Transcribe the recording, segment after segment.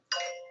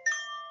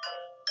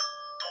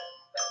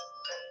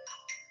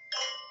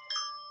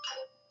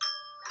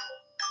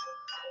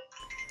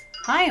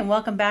Hi, and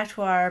welcome back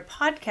to our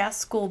podcast,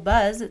 School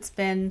Buzz. It's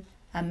been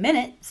a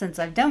minute since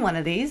I've done one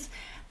of these.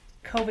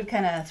 COVID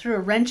kind of threw a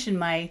wrench in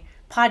my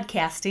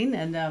podcasting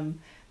and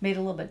made it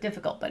a little bit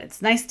difficult, but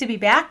it's nice to be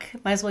back.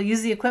 Might as well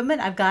use the equipment.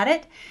 I've got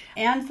it.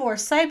 And for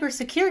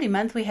Cybersecurity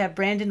Month, we have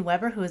Brandon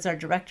Weber, who is our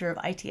Director of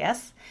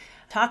ITS,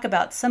 talk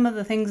about some of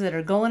the things that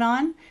are going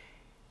on,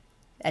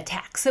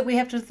 attacks that we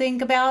have to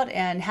think about,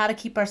 and how to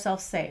keep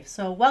ourselves safe.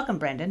 So welcome,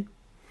 Brandon.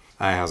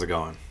 Hi, how's it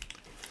going?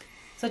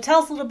 So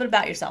tell us a little bit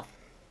about yourself.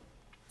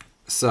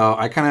 So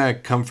I kind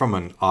of come from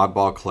an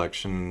oddball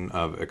collection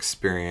of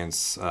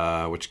experience,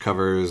 which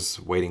covers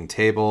waiting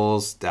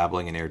tables,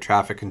 dabbling in air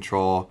traffic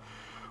control,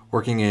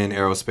 working in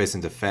aerospace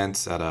and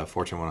defense at a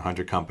Fortune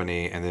 100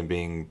 company, and then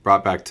being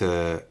brought back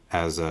to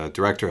as a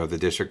director of the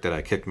district that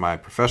I kicked my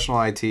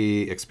professional IT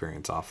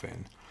experience off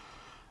in.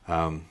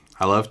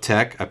 I love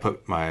tech. I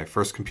put my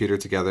first computer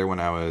together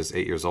when I was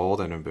 8 years old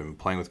and have been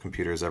playing with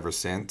computers ever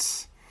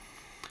since.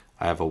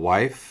 I have a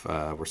wife.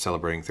 We're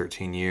celebrating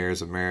 13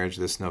 years of marriage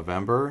this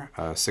November.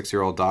 A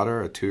 6-year-old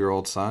daughter, a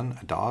 2-year-old son,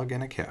 a dog,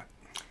 and a cat.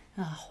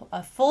 Oh,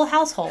 a full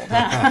household,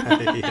 huh?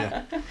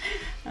 Yeah.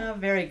 Oh,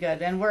 very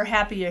good. And we're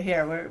happy you're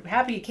here. We're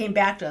happy you came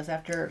back to us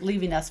after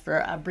leaving us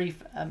for a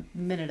brief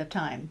minute of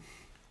time.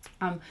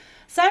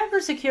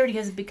 Cybersecurity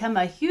has become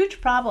a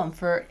huge problem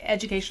for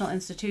educational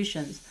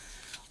institutions.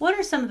 What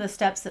are some of the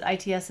steps that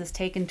ITS has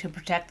taken to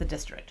protect the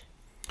district?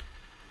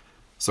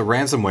 So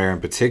ransomware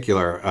in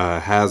particular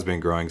has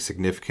been growing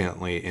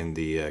significantly in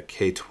the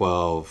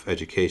K-12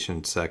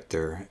 education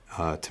sector.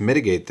 To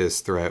mitigate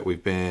this threat,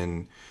 we've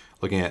been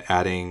looking at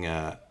adding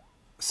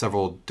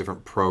several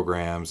different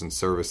programs and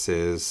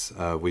services.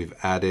 We've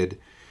added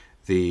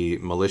the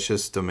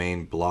malicious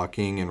domain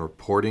blocking and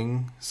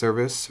reporting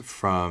service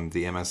from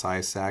the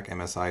MSISAC.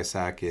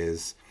 MSISAC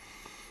is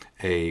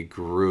a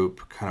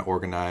group kind of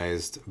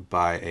organized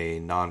by a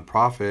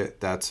nonprofit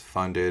that's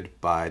funded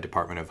by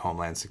Department of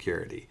Homeland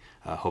Security.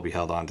 Hope you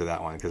held on to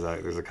that one because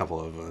there's a couple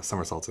of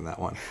somersaults in that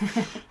one.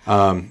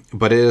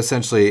 But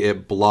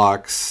it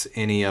blocks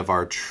any of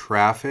our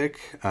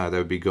traffic that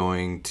would be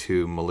going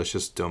to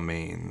malicious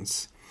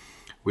domains.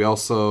 We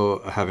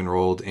also have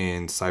enrolled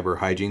in cyber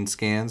hygiene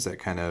scans that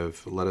kind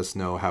of let us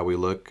know how we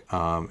look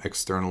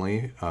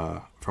externally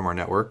from our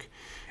network.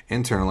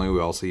 Internally, we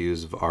also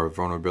use our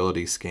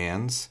vulnerability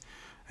scans.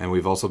 And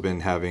we've also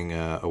been having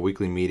a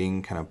weekly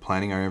meeting kind of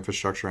planning our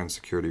infrastructure and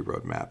security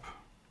roadmap.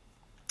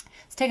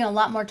 It's taken a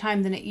lot more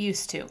time than it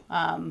used to,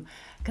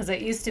 because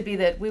it used to be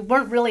that we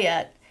weren't really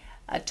a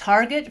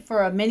target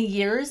for many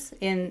years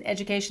in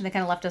education. They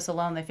kind of left us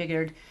alone. They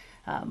figured,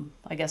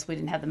 I guess we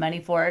didn't have the money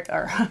for it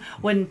or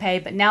wouldn't pay.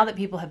 But now that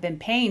people have been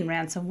paying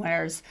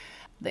ransomwares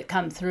that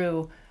come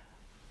through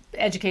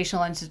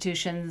educational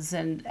institutions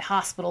and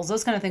hospitals,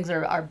 those kind of things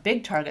are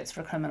big targets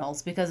for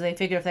criminals because they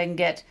figure if they can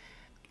get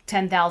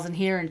 10,000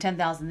 here and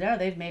 10,000 there,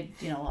 they've made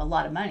a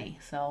lot of money.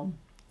 So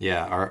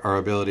yeah, our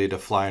ability to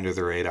fly under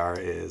the radar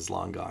is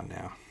long gone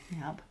now.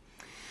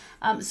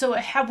 Yep. So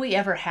have we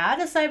ever had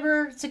a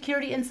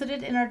cybersecurity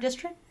incident in our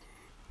district?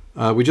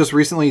 We just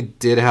recently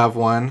did have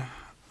one,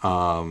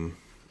 and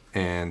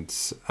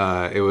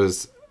it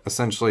was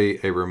essentially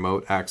a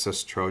remote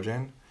access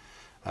Trojan,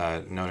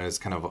 known as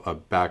kind of a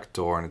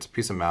backdoor, and it's a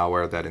piece of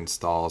malware that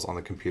installs on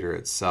the computer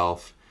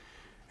itself.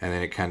 And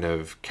then it kind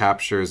of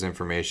captures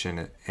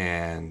information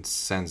and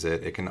sends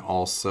it. It can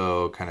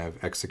also kind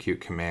of execute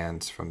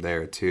commands from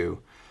there too.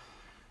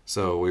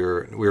 So we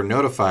were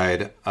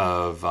notified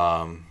of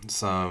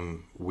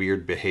some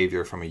weird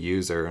behavior from a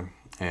user,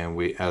 and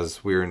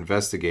as we were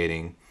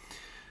investigating,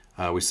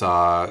 we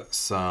saw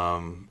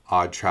some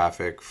odd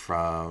traffic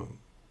from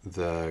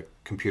the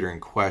computer in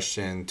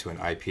question to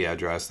an IP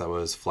address that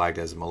was flagged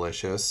as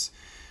malicious.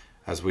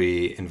 As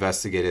we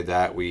investigated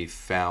that, we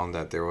found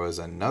that there was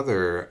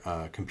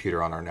another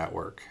computer on our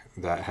network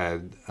that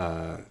had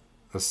a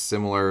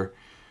similar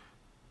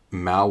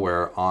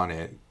malware on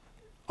it,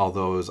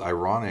 although it was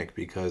ironic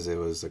because it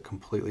was a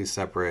completely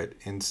separate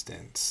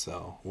instance.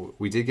 So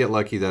we did get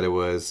lucky that it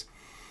was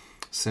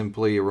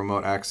simply a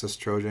remote access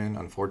Trojan.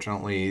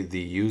 Unfortunately, the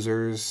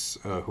users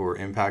who were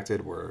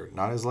impacted were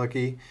not as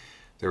lucky.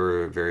 There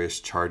were various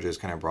charges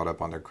kind of brought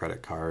up on their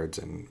credit cards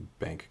and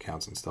bank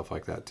accounts and stuff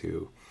like that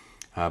too.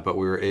 But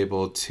we were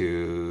able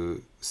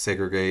to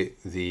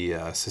segregate the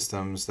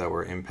systems that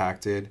were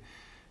impacted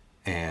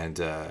and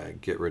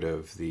get rid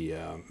of the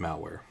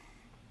malware.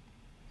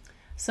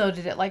 So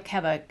did it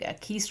have a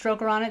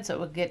keystroker on it so it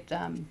would get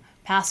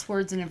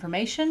passwords and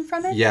information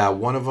from it? Yeah,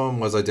 one of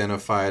them was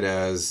identified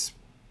as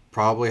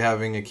probably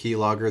having a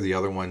keylogger. The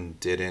other one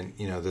didn't.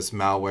 This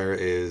malware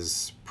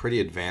is pretty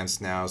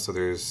advanced now, so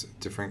there's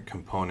different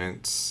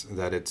components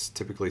that it's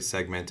typically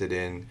segmented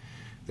in.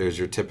 There's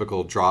your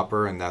typical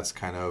dropper, and that's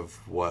kind of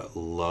what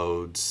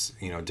loads,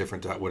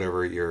 different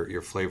whatever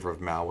your flavor of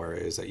malware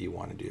is that you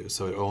want to do.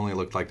 So it only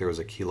looked like there was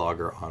a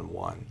keylogger on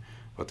one,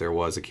 but there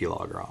was a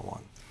keylogger on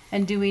one.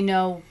 And do we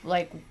know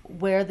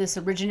where this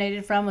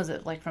originated from? Was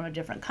it from a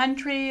different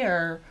country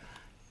or?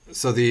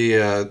 So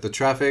the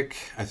traffic,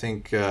 I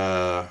think,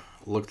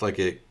 looked like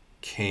it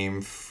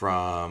came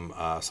from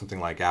something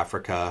like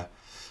Africa.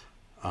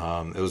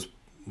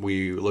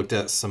 We looked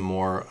at some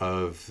more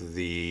of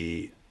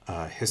the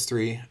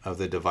history of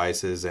the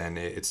devices, and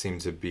it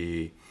seemed to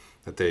be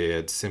that they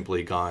had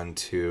simply gone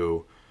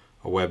to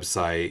a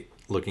website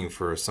looking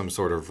for some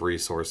sort of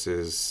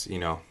resources,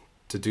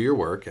 to do your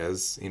work,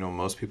 as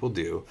most people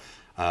do.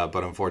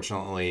 But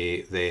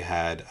unfortunately, they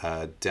had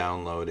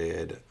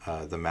downloaded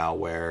the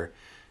malware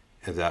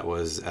that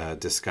was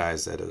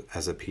disguised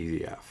as a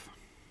PDF.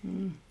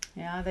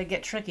 Yeah, they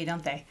get tricky,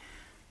 don't they?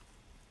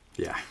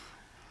 Yeah.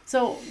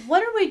 So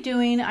what are we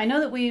doing? I know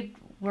that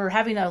we're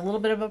having a little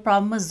bit of a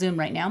problem with Zoom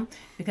right now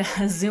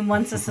because Zoom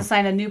wants us to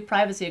sign a new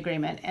privacy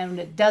agreement, and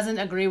it doesn't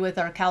agree with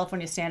our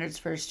California standards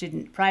for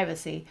student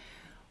privacy.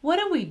 What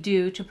do we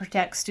do to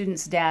protect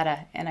students'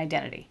 data and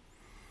identity?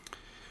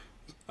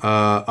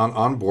 On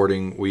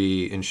onboarding,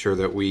 we ensure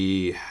that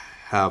we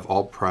have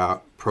all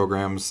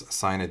programs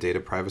sign a data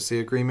privacy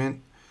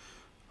agreement.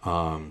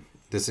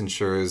 This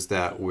ensures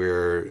that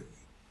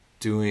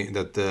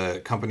that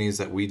the companies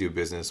that we do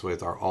business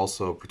with are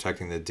also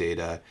protecting the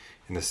data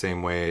in the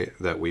same way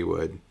that we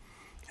would,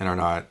 and are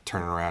not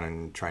turning around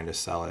and trying to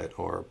sell it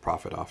or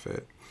profit off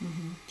it.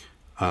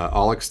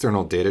 All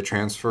external data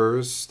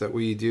transfers that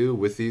we do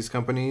with these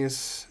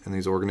companies and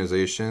these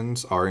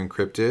organizations are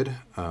encrypted.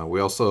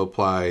 We also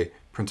apply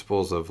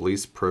principles of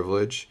least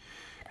privilege.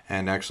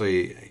 And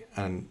actually,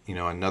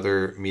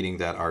 another meeting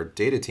that our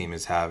data team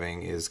is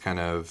having is kind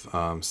of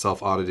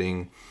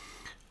self-auditing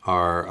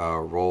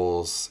our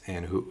roles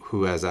and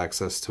who has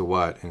access to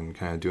what, and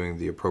kind of doing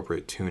the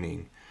appropriate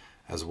tuning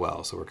as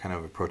well. So we're kind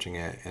of approaching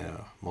it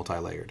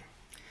multi-layered.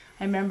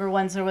 I remember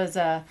once there was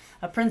a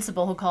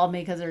principal who called me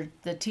because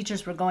the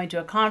teachers were going to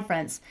a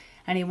conference,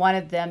 and he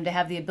wanted them to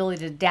have the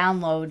ability to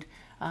download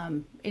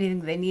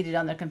anything they needed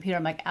on their computer.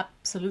 I'm like,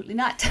 absolutely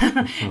not.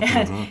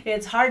 And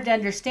it's hard to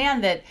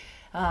understand that,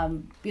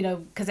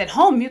 because at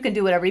home you can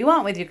do whatever you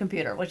want with your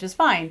computer, which is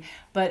fine.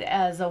 But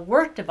as a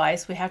work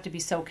device, we have to be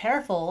so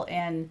careful,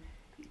 and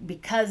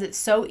because it's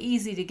so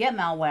easy to get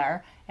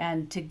malware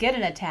and to get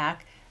an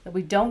attack, that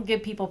we don't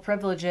give people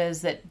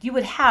privileges that you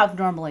would have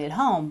normally at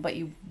home, but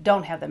you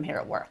don't have them here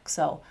at work.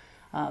 So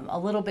a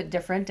little bit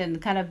different,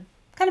 and kind of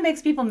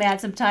makes people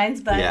mad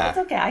sometimes, but it's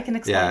okay. I can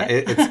explain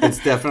it.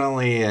 It's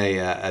definitely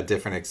a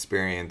different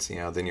experience,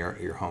 than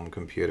your home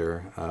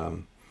computer.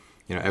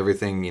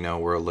 Everything,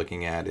 we're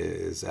looking at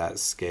is at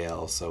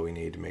scale. So we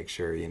need to make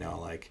sure,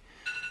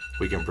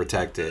 we can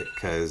protect it,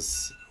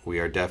 because we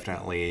are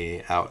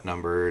definitely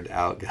outnumbered,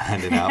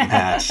 outgunned, and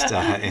outmatched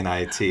in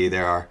IT.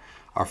 There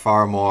are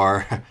far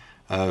more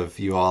of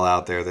you all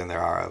out there than there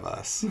are of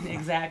us.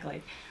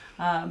 Exactly.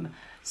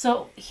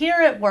 So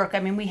here at work,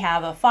 we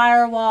have a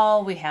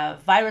firewall, we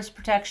have virus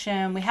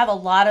protection, we have a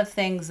lot of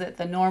things that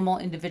the normal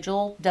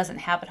individual doesn't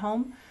have at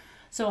home.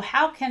 So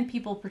how can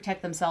people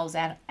protect themselves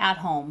at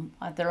home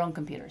at their own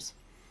computers?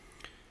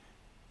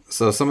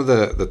 So some of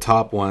the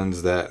top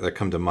ones that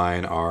come to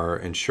mind are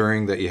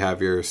ensuring that you have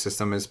your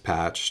system is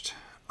patched,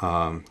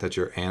 that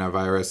your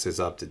antivirus is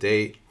up to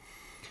date.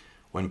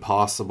 When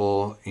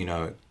possible,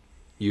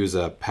 use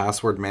a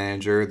password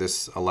manager.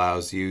 This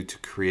allows you to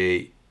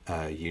create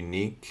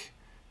unique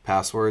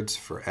passwords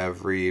for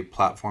every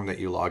platform that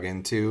you log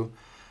into.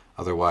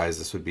 Otherwise,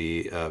 this would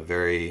be a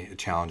very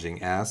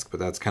challenging ask,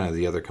 but that's kind of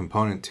the other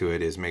component to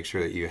it, is make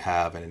sure that you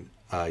have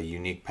a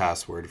unique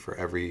password for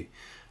every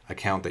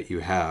account that you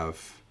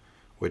have,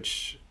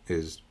 which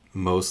is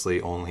mostly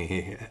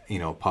only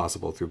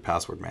possible through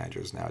password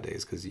managers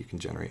nowadays, because you can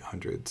generate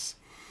hundreds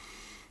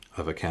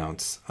of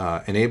accounts.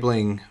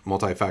 Enabling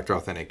multi-factor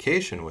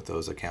authentication with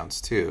those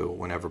accounts too,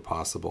 whenever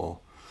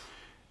possible.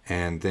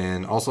 And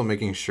then also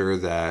making sure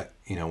that,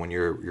 when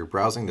you're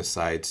browsing the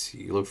sites,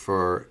 you look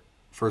for,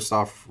 first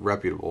off,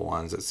 reputable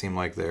ones that seem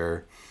like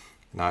they're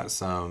not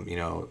some,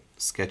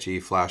 sketchy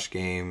flash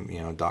game,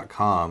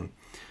 .com,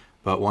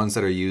 but ones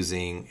that are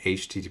using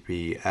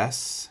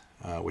HTTPS,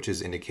 which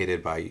is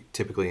indicated by,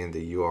 typically in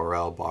the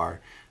URL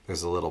bar,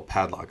 there's a little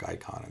padlock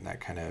icon, and that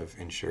kind of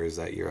ensures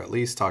that you're at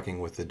least talking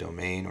with the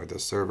domain or the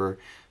server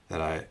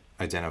that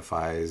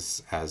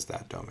identifies as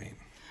that domain.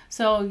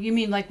 So you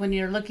mean like when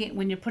you're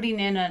putting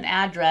in an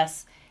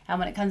address, and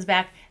when it comes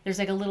back, there's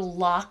like a little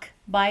lock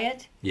by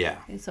it? Yeah.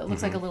 So it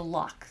looks like a little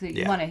lock. So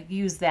you want to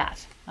use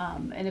that.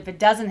 And if it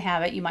doesn't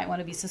have it, you might want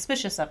to be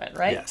suspicious of it,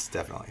 right? Yes,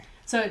 definitely.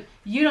 So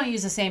you don't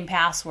use the same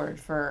password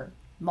for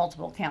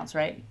multiple accounts,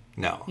 right?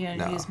 No. You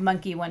don't use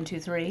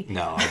monkey123?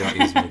 No, I don't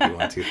use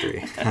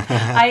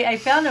monkey123. I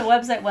found a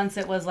website once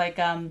that was like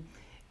to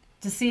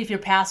see if your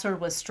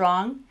password was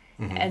strong.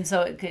 Mm-hmm. And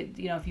so it could,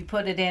 if you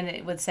put it in,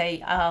 it would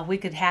say, we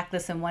could hack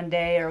this in one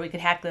day, or we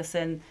could hack this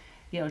in,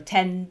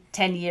 10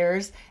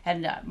 years.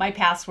 And my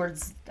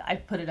passwords, I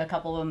put in a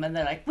couple of them, and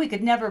they're like, we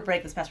could never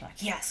break this password. I'm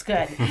like, yes,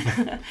 good.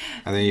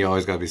 And then you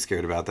always got to be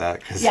scared about that,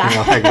 because what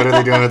are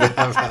they doing with that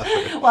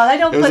password? Well, I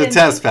don't. It was a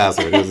test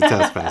password.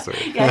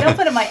 I don't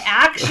put in my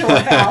actual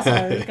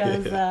password,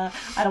 because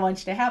I don't want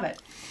you to have it.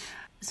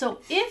 So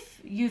if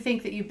you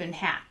think that you've been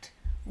hacked,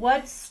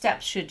 what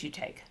steps should you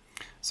take?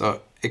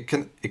 So it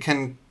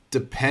can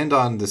depend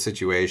on the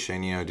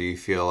situation. Do you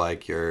feel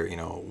like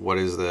what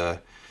is the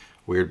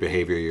weird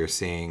behavior you're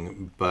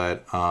seeing?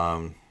 But,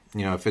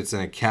 if it's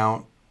an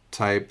account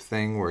type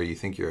thing where you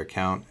think your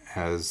account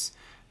has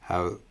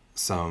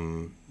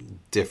some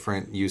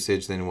different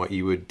usage than what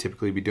you would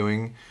typically be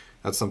doing,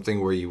 that's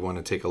something where you want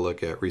to take a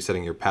look at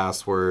resetting your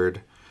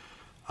password.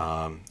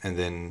 And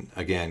then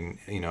again,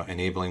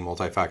 enabling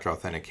multi-factor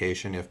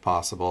authentication if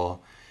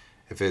possible.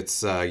 If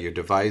it's your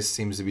device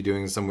seems to be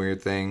doing some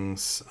weird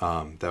things,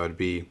 that would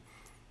be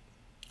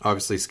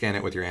obviously scan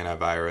it with your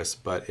antivirus.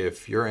 But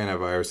if your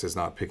antivirus is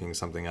not picking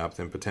something up,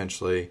 then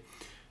potentially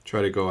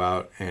try to go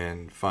out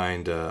and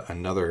find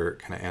another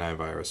kind of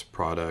antivirus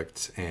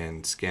product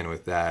and scan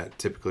with that.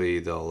 Typically,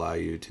 they'll allow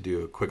you to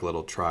do a quick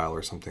little trial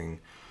or something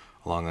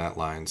along that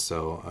line.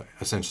 So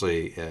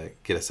essentially,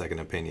 get a second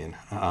opinion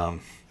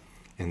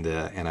in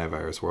the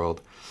antivirus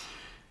world.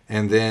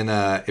 And then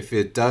if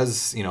it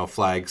does,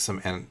 flag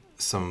some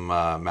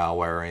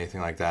malware or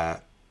anything like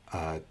that,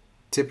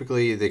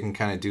 typically they can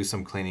kind of do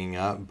some cleaning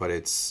up, but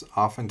it's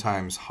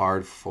oftentimes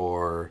hard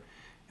for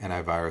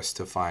antivirus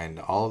to find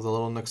all of the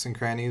little nooks and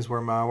crannies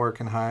where malware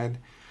can hide.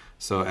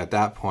 So at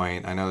that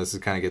point, I know this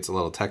kind of gets a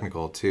little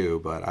technical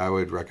too, but I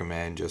would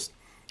recommend just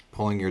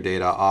pulling your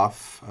data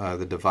off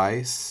the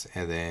device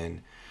and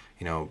then,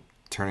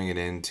 turning it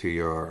into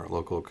your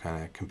local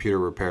kind of computer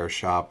repair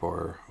shop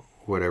or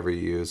whatever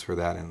you use for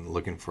that and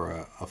looking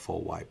for a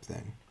full wipe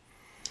then.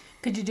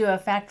 Could you do a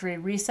factory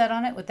reset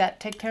on it? Would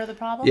that take care of the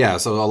problem? Yeah,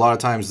 so a lot of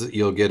times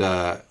you'll get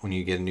when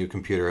you get a new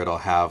computer, it'll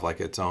have like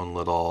its own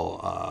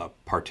little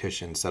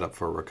partition set up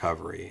for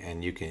recovery,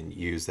 and you can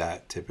use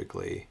that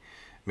typically.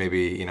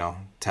 Maybe,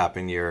 tap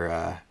in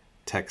your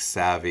tech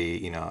savvy,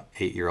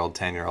 8-year-old,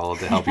 10-year-old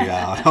to help you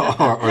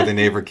out or the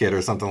neighbor kid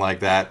or something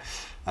like that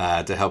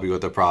to help you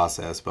with the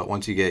process. But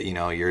once you get,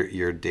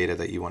 your data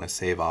that you want to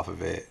save off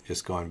of it,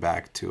 just going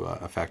back to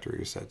a factory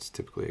reset is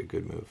typically a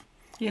good move.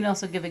 You can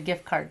also give a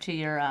gift card to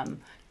your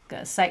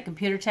site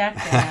computer tech,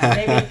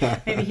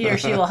 and maybe he or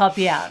she will help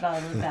you out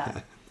with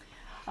that.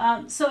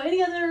 So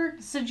any other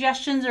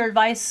suggestions or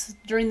advice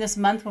during this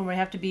month when we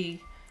have to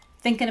be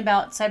thinking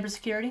about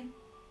cybersecurity?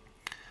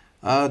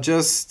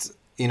 Just,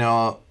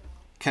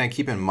 kind of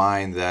keep in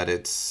mind that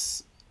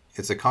it's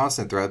a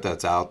constant threat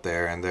that's out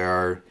there, and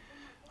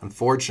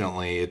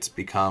unfortunately, it's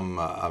become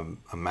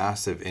a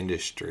massive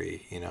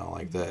industry.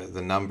 Like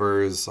the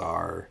numbers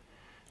are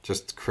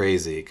just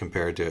crazy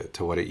compared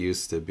to what it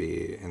used to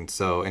be. And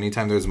so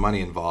anytime there's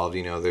money involved,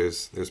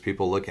 there's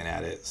people looking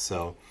at it.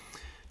 So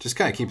just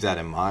kind of keep that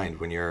in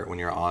mind when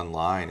you're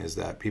online, is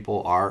that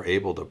people are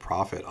able to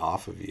profit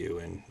off of you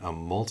in a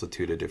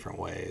multitude of different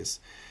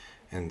ways.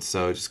 And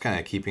so just kind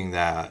of keeping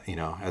that,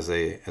 as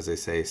they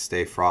say,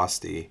 stay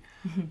frosty,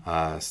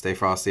 stay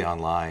frosty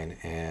online,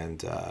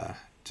 and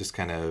just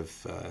kind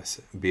of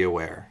be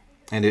aware.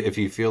 And if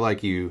you feel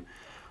like you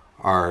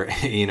are,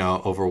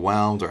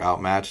 overwhelmed or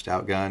outmatched,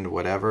 outgunned,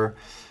 whatever,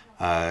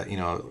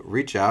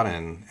 reach out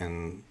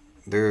and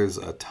there's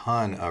a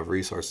ton of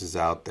resources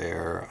out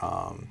there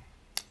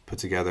put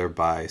together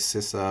by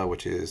CISA,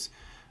 which is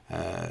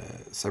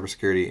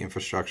Cybersecurity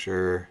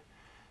Infrastructure,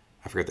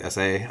 I forget the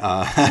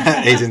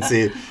SA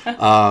agency.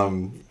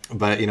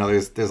 But,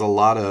 there's a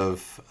lot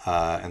of,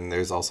 and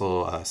there's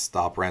also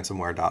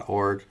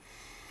stopransomware.org.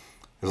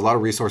 There's a lot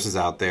of resources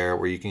out there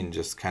where you can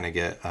just kind of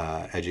get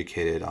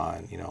educated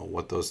on,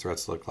 what those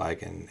threats look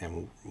like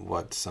and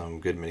what some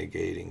good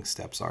mitigating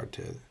steps are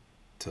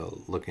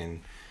to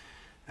looking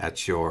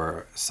at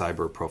your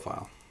cyber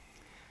profile.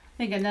 I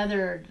think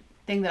another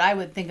thing that I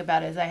would think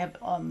about is I have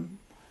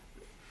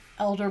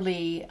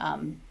elderly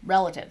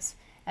relatives,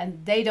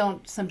 and they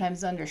don't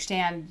sometimes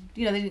understand,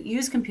 they didn't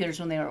use computers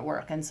when they were at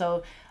work. And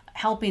so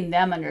helping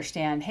them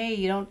understand, hey,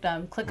 you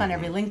don't click on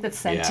every link that's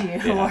sent to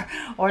you,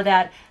 or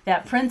that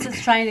prince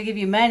is trying to give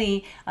you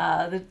money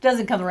that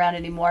doesn't come around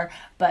anymore.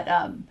 But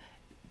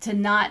to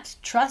not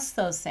trust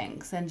those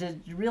things and to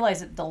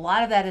realize that a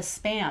lot of that is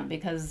spam,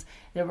 because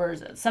there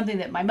was something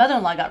that my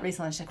mother-in-law got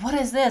recently. She's like, what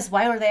is this?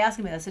 Why were they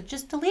asking me this? I said,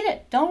 just delete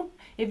it.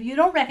 If you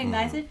don't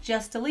recognize it,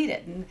 just delete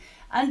it. And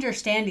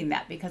understanding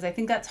that, because I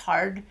think that's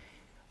hard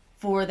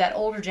for that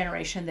older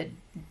generation that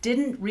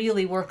didn't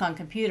really work on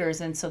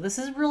computers. And so this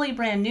is really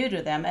brand new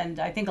to them. And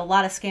I think a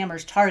lot of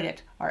scammers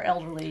target our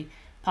elderly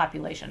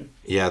population.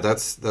 Yeah,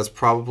 that's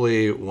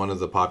probably one of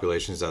the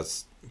populations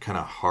that's kind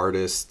of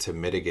hardest to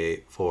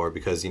mitigate for,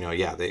 because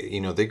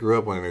they grew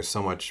up when there's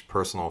so much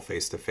personal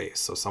face-to-face.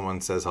 So someone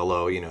says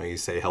hello, you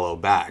say hello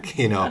back,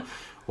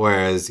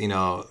 whereas the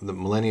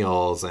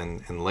millennials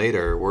and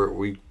later,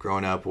 we've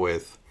grown up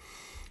with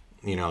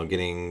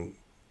getting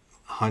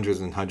hundreds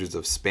and hundreds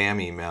of spam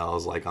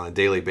emails like on a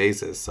daily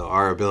basis. So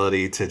our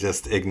ability to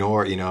just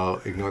ignore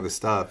the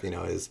stuff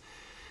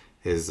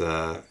is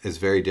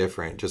very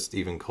different, just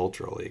even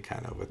culturally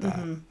kind of with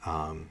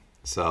that.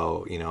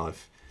 So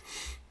if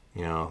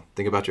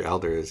think about your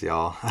elders,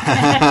 y'all.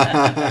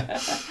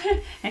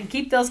 And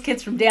keep those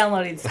kids from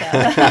downloading stuff.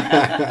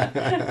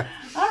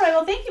 All right.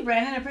 Well, thank you,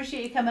 Brandon. I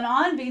appreciate you coming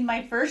on, being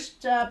my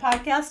first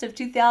podcast of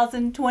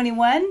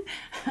 2021.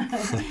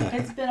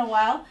 It's been a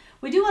while.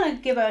 We do want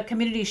to give a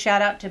community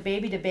shout out to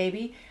Baby to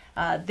Baby.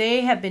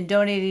 They have been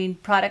donating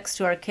products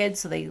to our kids,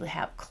 so they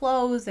have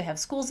clothes, they have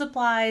school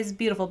supplies,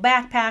 beautiful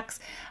backpacks.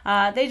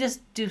 They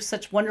just do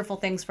such wonderful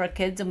things for our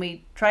kids, and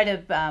we try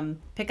to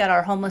pick out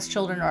our homeless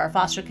children or our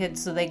foster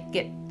kids so they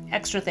get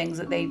extra things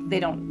that they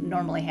don't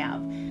normally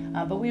have.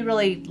 But we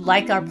really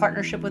like our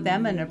partnership with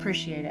them and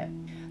appreciate it.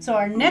 So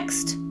our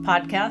next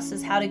podcast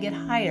is how to get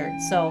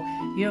hired. So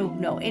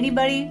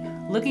anybody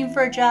looking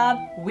for a job,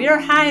 we're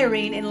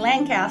hiring in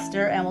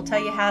Lancaster, and we'll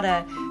tell you how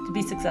to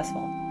be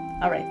successful.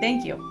 All right,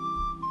 thank you.